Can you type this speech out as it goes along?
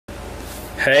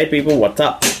Hey people, what's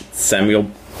up?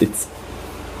 Samuel. It's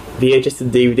VHS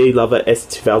and DVD Lover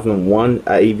S2001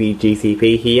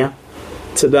 AVGCP here.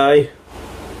 Today,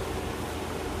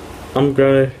 I'm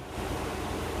gonna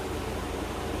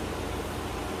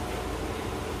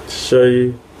show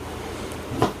you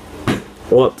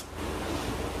what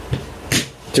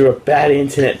do a bad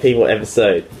internet people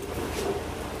episode.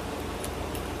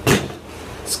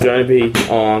 It's going to be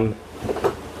on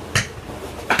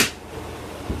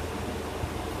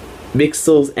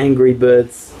Mixels, Angry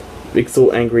Birds,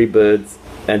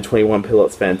 and 21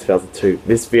 Pilots Fan 2002.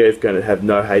 This video is going to have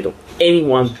no hate on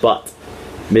anyone but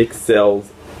Mixel,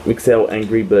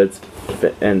 Angry Birds,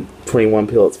 and 21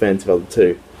 Pilots Fan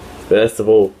 2002. First of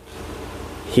all,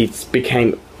 he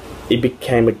became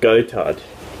a go-tard.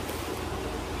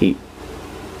 He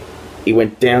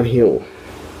went downhill,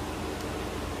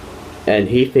 and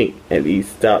he became a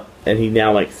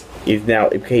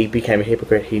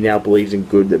hypocrite. He now believes in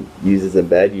good users and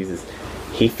bad users.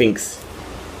 He makes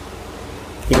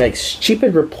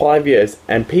stupid reply videos,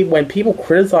 and when people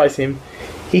criticize him,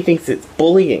 he thinks it's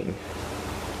bullying.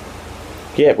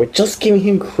 Yeah, we're just giving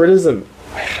him criticism,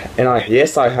 and I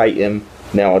hate him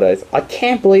nowadays. I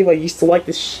can't believe I used to like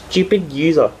this stupid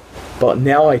user, but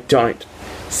now I don't,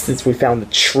 since we found the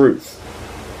truth.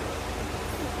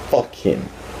 Fuck him.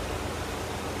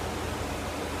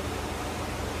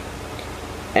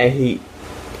 And he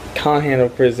can't handle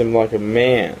criticism like a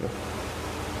man.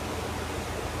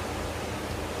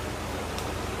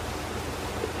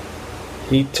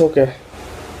 He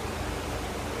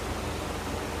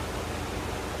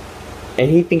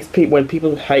thinks when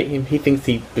people hate him, he thinks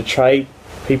he betrayed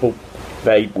people.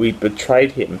 We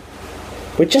betrayed him.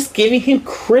 We're just giving him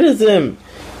criticism.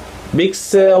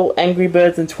 Mixel, Angry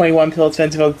Birds, and 21 Pilots Fan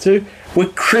 2002. We're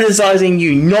criticizing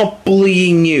you, not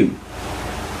bullying you.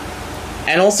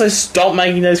 And also stop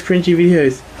making those cringy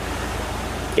videos.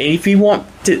 And if you want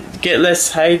to get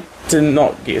less hate,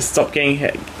 stop getting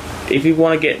hate. If you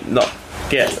want to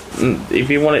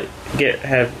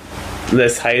have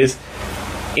less haters,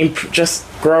 just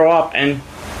grow up and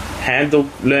at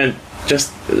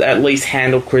least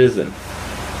handle criticism.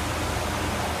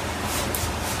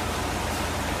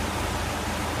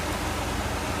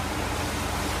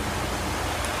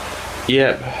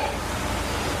 Yep.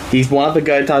 He's one of the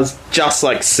go-tards, just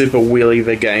like Super Willy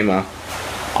the Gamer.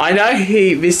 I know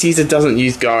this user doesn't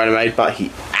use Go Animate, but he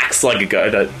acts like a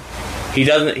go-tard. He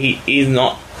doesn't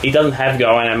have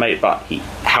Go Animate, but he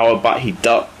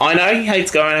does. I know he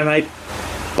hates Go Animate,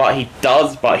 but he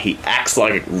acts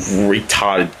like a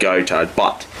retarded go-tard,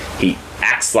 but he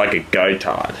acts like a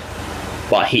go-tard.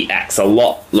 But he acts a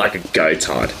lot like a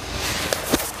go-tard.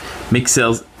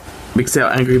 Mixel,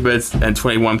 Angry Birds, and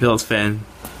 21 Pilots Fan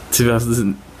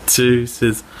 2002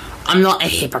 says, I'm not a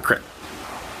hypocrite.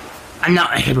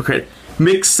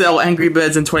 Mixel, Angry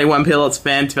Birds, and 21 Pilots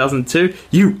Fan 2002,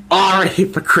 you are a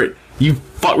hypocrite. You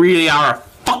really are a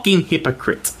fucking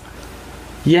hypocrite.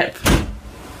 Yep.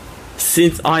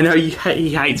 Since I know he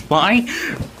hates mine,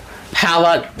 how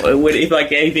about if I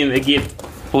gave him a gift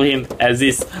for him as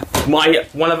this, my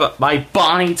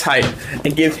Barney tape,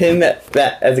 and give him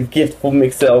that as a gift for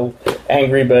Mixel,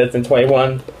 Angry Birds, and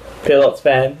 21 Pilots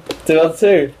Fan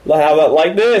 2002. How about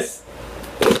like this?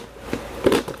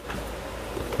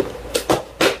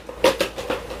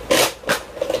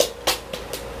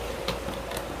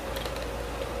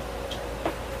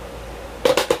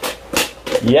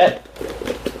 Yep.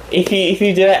 If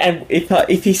you do that, and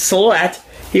if he saw that,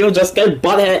 he'll just go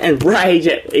butthead and rage.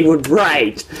 He would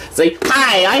rage. Say,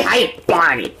 hey, I hate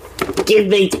Barney. Give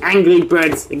me Angry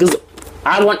Birds because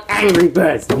I want Angry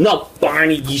Birds, not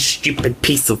Barney, you stupid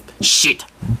piece of shit,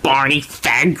 Barney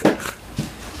fag.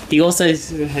 He also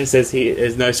says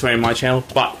there's no swearing on my channel,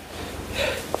 but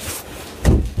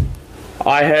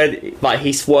I heard, but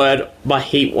he swore,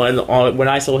 but when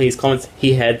I saw his comments, one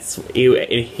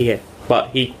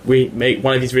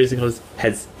of his recent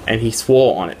comments and he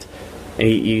swore on it, and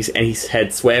he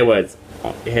had swear words.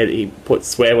 He put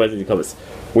swear words in the comments,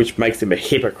 which makes him a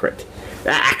hypocrite.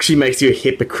 That actually makes you a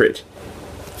hypocrite.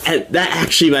 And that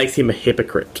actually makes him a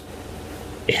hypocrite.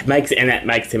 Which makes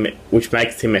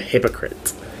him a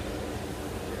hypocrite.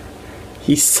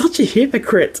 He's such a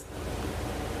hypocrite.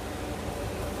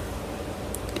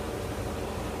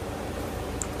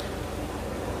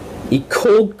 He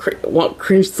called what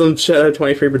Crimson Shadow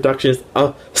 23 Productions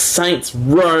a Saints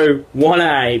Row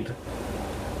 1-abe.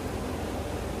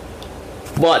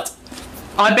 But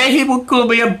I bet he would call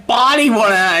me a Barney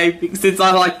 1-abe since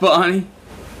I like Barney.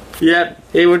 Yep,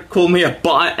 he would call me a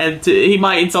Barney, and he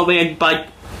might insult me, but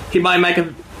he might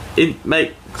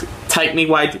take me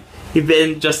away. He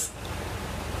then just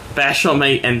bash on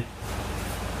me and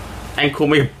call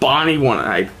me a Barney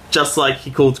wannabe, just like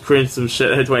he called Crimson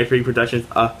Shithead 23 Productions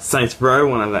a Saints Row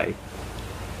wannabe.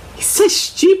 He's so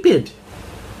stupid.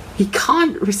 He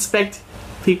can't respect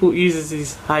people uses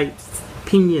his hate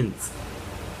opinions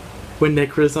when they're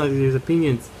criticizing his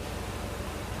opinions.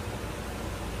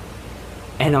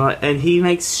 And he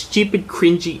makes stupid,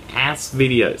 cringy ass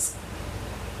videos.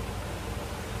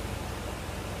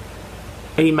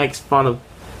 And he makes fun of.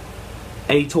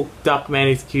 And he talked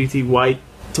Duckman is QT White,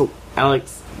 took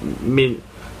Alex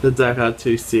Minadeka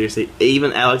too seriously.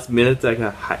 Even Alex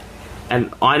Minadeka,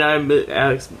 and I know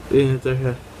Alex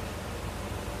Minadeka.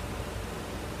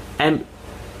 And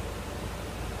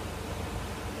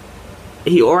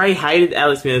he already hated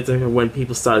Alex Minadeka when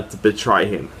people started to betray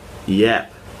him.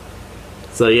 Yep.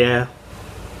 So yeah.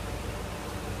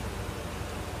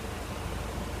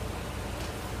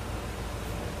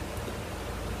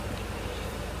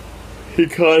 He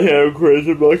can't handle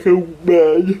criticism like a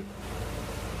man.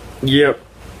 Yep.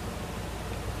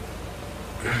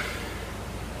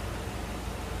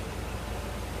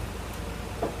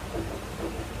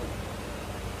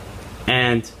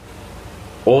 And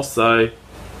also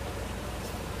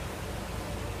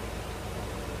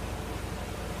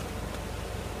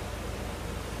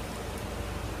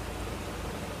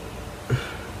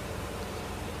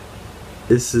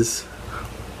this is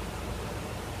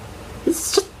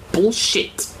just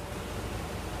bullshit.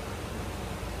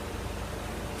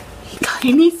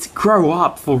 He needs to grow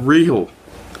up for real.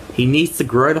 He needs to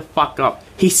grow the fuck up.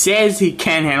 He says he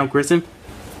can handle criticism.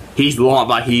 He's lying,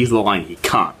 but he's lying. He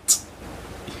can't.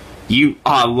 You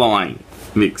are lying.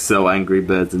 Mixels Angry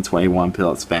Birds and 21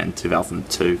 Pilots Fan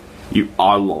 2002. You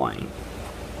are lying.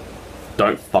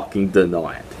 Don't fucking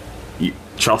deny it. You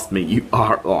trust me, you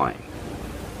are lying.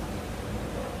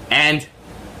 And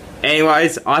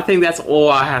anyways, I think that's all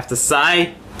I have to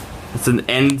say. It's an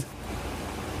end.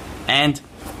 And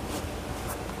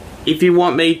if you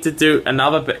want me to do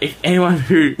another, but if anyone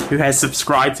who has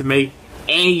subscribed to me,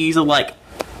 any user like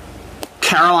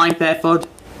Caroline Fairford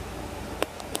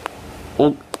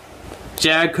or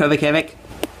Jared Kovacevic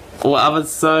or others,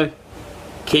 so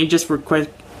can you just request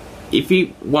if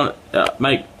you want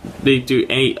make me do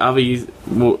any other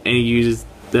any users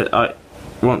that I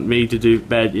want me to do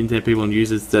bad internet people and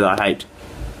users that I hate,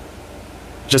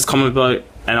 just comment below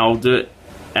and I'll do it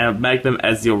and I'll make them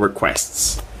as your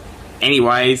requests.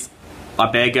 Anyways,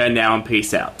 I better go now and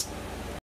peace out.